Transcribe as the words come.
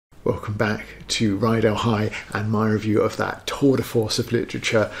Welcome back to Rydell High and my review of that tour de force of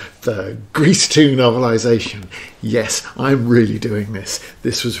literature, the Grease 2 novelisation. Yes, I'm really doing this.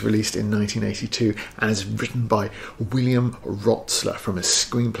 This was released in 1982 and is written by William Rotsler from a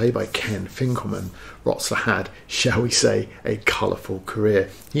screenplay by Ken Finkelman. Rotsler had, shall we say, a colourful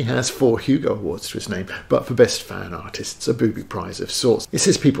career. He has 4 Hugo Awards to his name, but for Best Fan Artists, a booby prize of sorts. It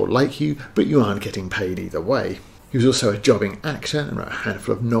says people like you, but you aren't getting paid either way. He was also a jobbing actor and wrote a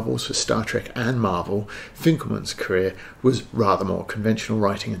handful of novels for Star Trek and Marvel. Finkelman's career was rather more conventional,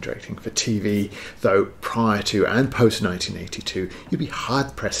 writing and directing for TV, though prior to and post 1982, you'd be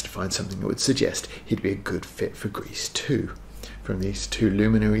hard-pressed to find something that would suggest he'd be a good fit for Grease 2. From these two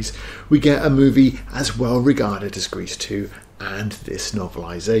luminaries, we get a movie as well regarded as Grease 2 and this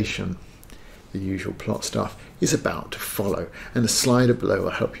novelisation. The usual plot stuff is about to follow, and the slider below will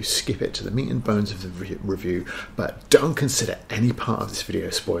help you skip it to the meat and bones of the review, but don't consider any part of this video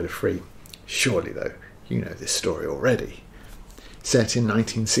spoiler free. Surely though, you know this story already. Set in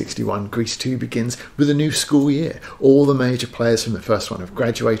 1961, Grease 2 begins with a new school year. All the major players from the first one have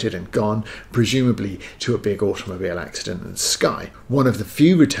graduated and gone, presumably to a big automobile accident in the sky. One of the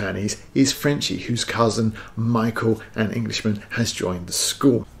few returnees is Frenchie, whose cousin, Michael, an Englishman, has joined the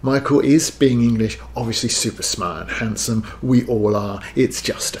school. Michael is, being English, obviously super smart and handsome. We all are. It's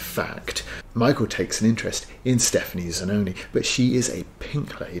just a fact. Michael takes an interest in Stephanie Zanoni, but she is a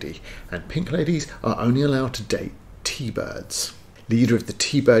pink lady, and pink ladies are only allowed to date T-birds. Leader of the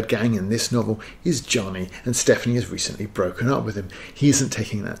T-Bird gang in this novel is Johnny, and Stephanie has recently broken up with him. He isn't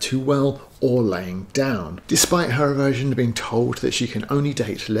taking that too well or laying down. Despite her aversion to being told that she can only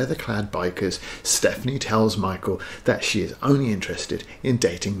date leather-clad bikers, Stephanie tells Michael that she is only interested in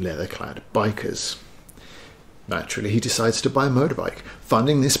dating leather-clad bikers. Naturally, he decides to buy a motorbike,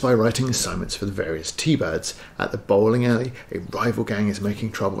 funding this by writing assignments for the various T-Birds. At the bowling alley, a rival gang is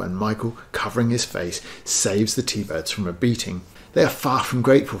making trouble, and Michael, covering his face, saves the T-Birds from a beating. They are far from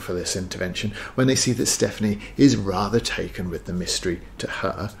grateful for this intervention when they see that Stephanie is rather taken with the mystery to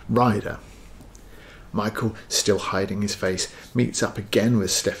her rider. Michael, still hiding his face, meets up again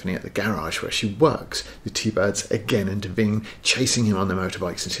with Stephanie at the garage where she works. The T-Birds again intervene, chasing him on their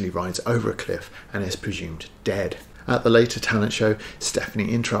motorbikes until he rides over a cliff and is presumed dead. At the later talent show,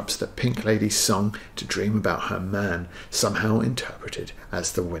 Stephanie interrupts the Pink Lady's song to dream about her man, somehow interpreted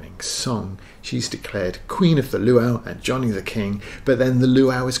as the winning song. She's declared Queen of the Luau and Johnny the King, but then the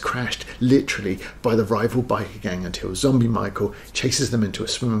luau is crashed, literally, by the rival biker gang until Zombie Michael chases them into a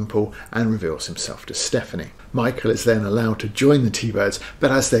swimming pool and reveals himself to Stephanie. Michael is then allowed to join the T-Birds,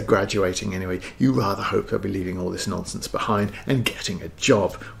 but as they're graduating anyway, you rather hope they'll be leaving all this nonsense behind and getting a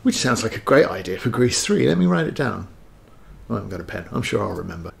job, which sounds like a great idea for Grease 3. Let me write it down. I haven't got a pen, I'm sure I'll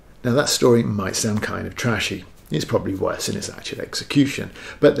remember. Now that story might sound kind of trashy. It's probably worse in its actual execution,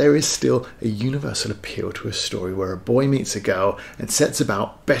 but there is still a universal appeal to a story where a boy meets a girl and sets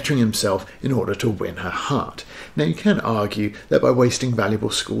about bettering himself in order to win her heart. Now you can argue that by wasting valuable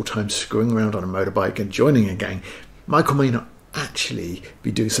school time screwing around on a motorbike and joining a gang, Michael may not actually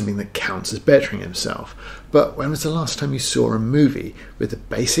be doing something that counts as bettering himself. But when was the last time you saw a movie with the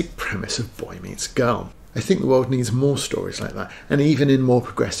basic premise of boy meets girl? I think the world needs more stories like that, and even in more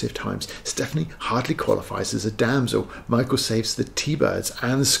progressive times. Stephanie hardly qualifies as a damsel. Michael saves the T-Birds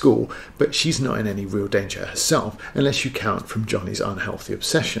and the school, but she's not in any real danger herself, unless you count from Johnny's unhealthy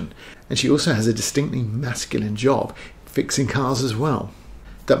obsession. And she also has a distinctly masculine job, fixing cars as well.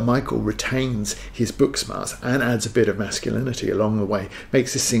 That Michael retains his book smarts and adds a bit of masculinity along the way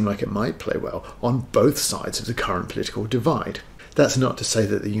makes this seem like it might play well on both sides of the current political divide. That's not to say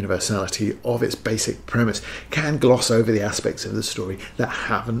that the universality of its basic premise can gloss over the aspects of the story that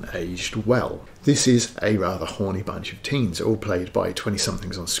haven't aged well. This is a rather horny bunch of teens, all played by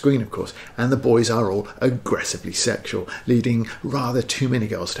 20-somethings on screen, of course, and the boys are all aggressively sexual, leading rather too many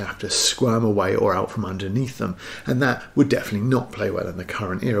girls to have to squirm away or out from underneath them, and that would definitely not play well in the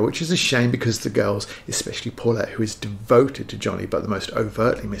current era, which is a shame because the girls, especially Paulette, who is devoted to Johnny but the most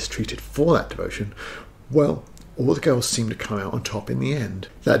overtly mistreated for that devotion, well, all the girls seem to come out on top in the end.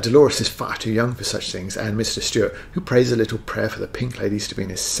 That Dolores is far too young for such things, and Mr. Stewart, who prays a little prayer for the Pink Ladies to be in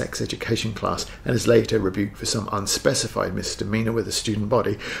his sex education class and is later rebuked for some unspecified misdemeanour with a student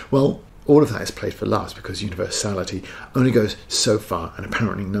body, well, all of that is played for laughs because universality only goes so far, and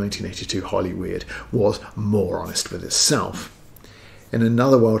apparently 1982 Hollywood was more honest with itself. In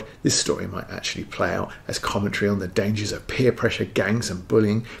another world, this story might actually play out as commentary on the dangers of peer pressure, gangs and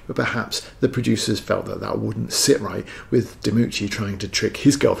bullying, but perhaps the producers felt that that wouldn't sit right with Demucci trying to trick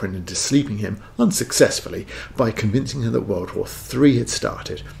his girlfriend into sleeping him, unsuccessfully, by convincing her that World War III had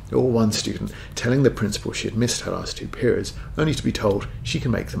started, or one student telling the principal she had missed her last 2 periods, only to be told she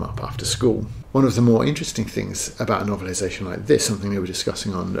can make them up after school. One of the more interesting things about a novelisation like this, something they were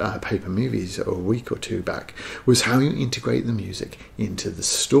discussing on Paper Movies a week or 2 back, was how you integrate the music into the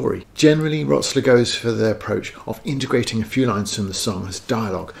story. Generally, Rotsler goes for the approach of integrating a few lines from the song as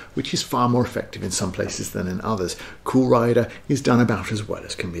dialogue, which is far more effective in some places than in others. Cool Rider is done about as well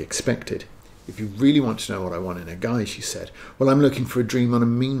as can be expected. If you really want to know what I want in a guy, she said, well, I'm looking for a dream on a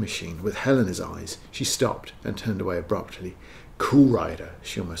mean machine with hell in his eyes. She stopped and turned away abruptly. Cool Rider,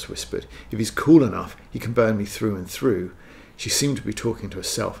 she almost whispered. If he's cool enough, he can burn me through and through. She seemed to be talking to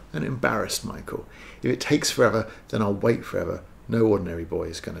herself and embarrassed Michael. If it takes forever, then I'll wait forever. No ordinary boy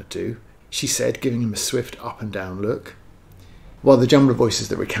is going to do, she said, giving him a swift up and down look. While the jumble of voices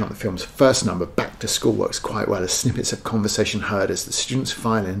that recount the film's first number, Back to School, works quite well as snippets of conversation heard as the students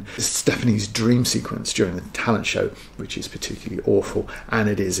file in, Stephanie's dream sequence during the talent show, which is particularly awful, and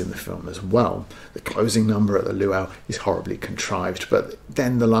it is in the film as well. The closing number at the luau is horribly contrived, but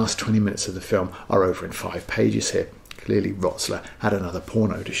then the last 20 minutes of the film are over in 5 pages here. Clearly Rotsler had another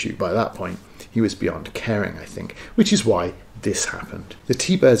porno to shoot by that point. He was beyond caring, I think, which is why this happened. The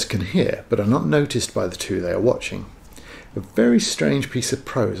T-Birds can hear, but are not noticed by the 2 they are watching. A very strange piece of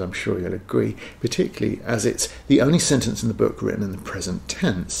prose, I'm sure you'll agree, particularly as it's the only sentence in the book written in the present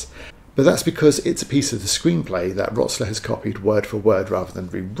tense. But that's because it's a piece of the screenplay that Rotsler has copied word for word rather than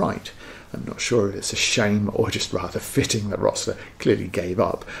rewrite. I'm not sure if it's a shame or just rather fitting that Rotsler clearly gave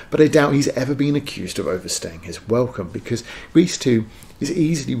up, but I doubt he's ever been accused of overstaying his welcome, because Grease 2 is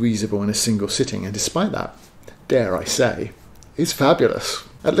easily readable in a single sitting, and despite that, dare I say, it's fabulous.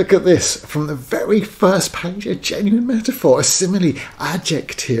 And look at this, from the very first page, a genuine metaphor, a simile,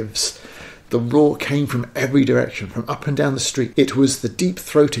 adjectives. The roar came from every direction, from up and down the street. It was the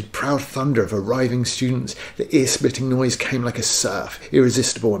deep-throated, proud thunder of arriving students. The ear-splitting noise came like a surf,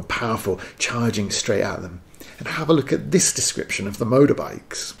 irresistible and powerful, charging straight at them. And have a look at this description of the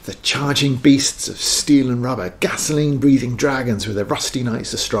motorbikes. The charging beasts of steel and rubber, gasoline-breathing dragons with their rusty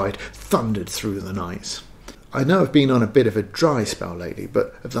knights astride, thundered through the night. I know I've been on a bit of a dry spell lately,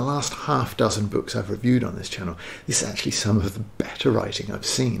 but of the last half dozen books I've reviewed on this channel, this is actually some of the better writing I've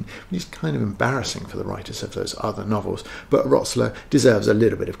seen, which is kind of embarrassing for the writers of those other novels, but Rotsler deserves a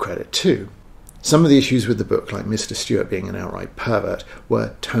little bit of credit too. Some of the issues with the book, like Mr. Stewart being an outright pervert,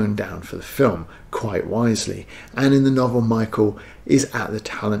 were toned down for the film, quite wisely, and in the novel Michael is at the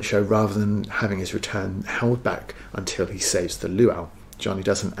talent show rather than having his return held back until he saves the luau. Johnny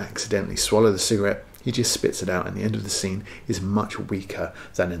doesn't accidentally swallow the cigarette, he just spits it out, and the end of the scene is much weaker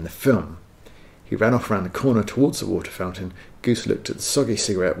than in the film. He ran off around the corner towards the water fountain. Goose looked at the soggy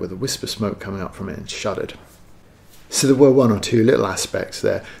cigarette with a wisp of smoke coming up from it and shuddered. So there were 1 or 2 little aspects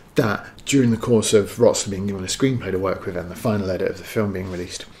there that, during the course of Rotsler being given a screenplay to work with and the final edit of the film being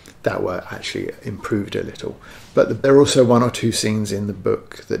released, that were actually improved a little. But there are also 1 or 2 scenes in the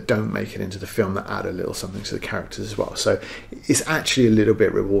book that don't make it into the film that add a little something to the characters as well. So it's actually a little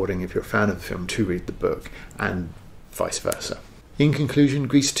bit rewarding if you're a fan of the film to read the book, and vice versa. In conclusion,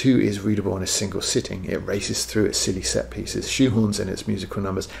 Grease 2 is readable in a single sitting. It races through its silly set pieces, shoehorns in its musical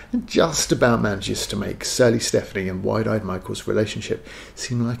numbers, and just about manages to make surly Stephanie and wide-eyed Michael's relationship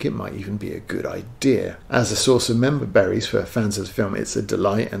seem like it might even be a good idea. As a source of member berries for fans of the film, it's a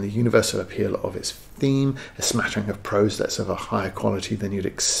delight, and the universal appeal of its theme, a smattering of prose that's of a higher quality than you'd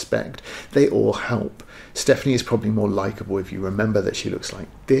expect, they all help. Stephanie is probably more likeable if you remember that she looks like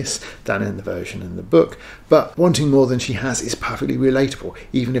this than in the version in the book, but wanting more than she has is perfectly relatable,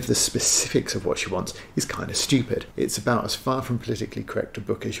 even if the specifics of what she wants is kind of stupid. It's about as far from politically correct a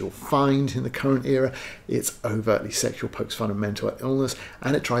book as you'll find in the current era. It's overtly sexual, pokes fun at mental illness,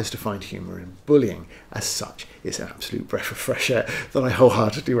 and it tries to find humour in bullying. As such, it's an absolute breath of fresh air that I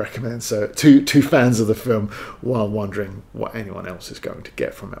wholeheartedly recommend so to fans of the film while wondering what anyone else is going to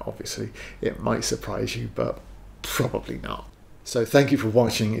get from it. Obviously, it might surprise you, but probably not. So thank you for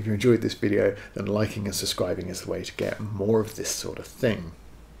watching. If you enjoyed this video, then liking and subscribing is the way to get more of this sort of thing.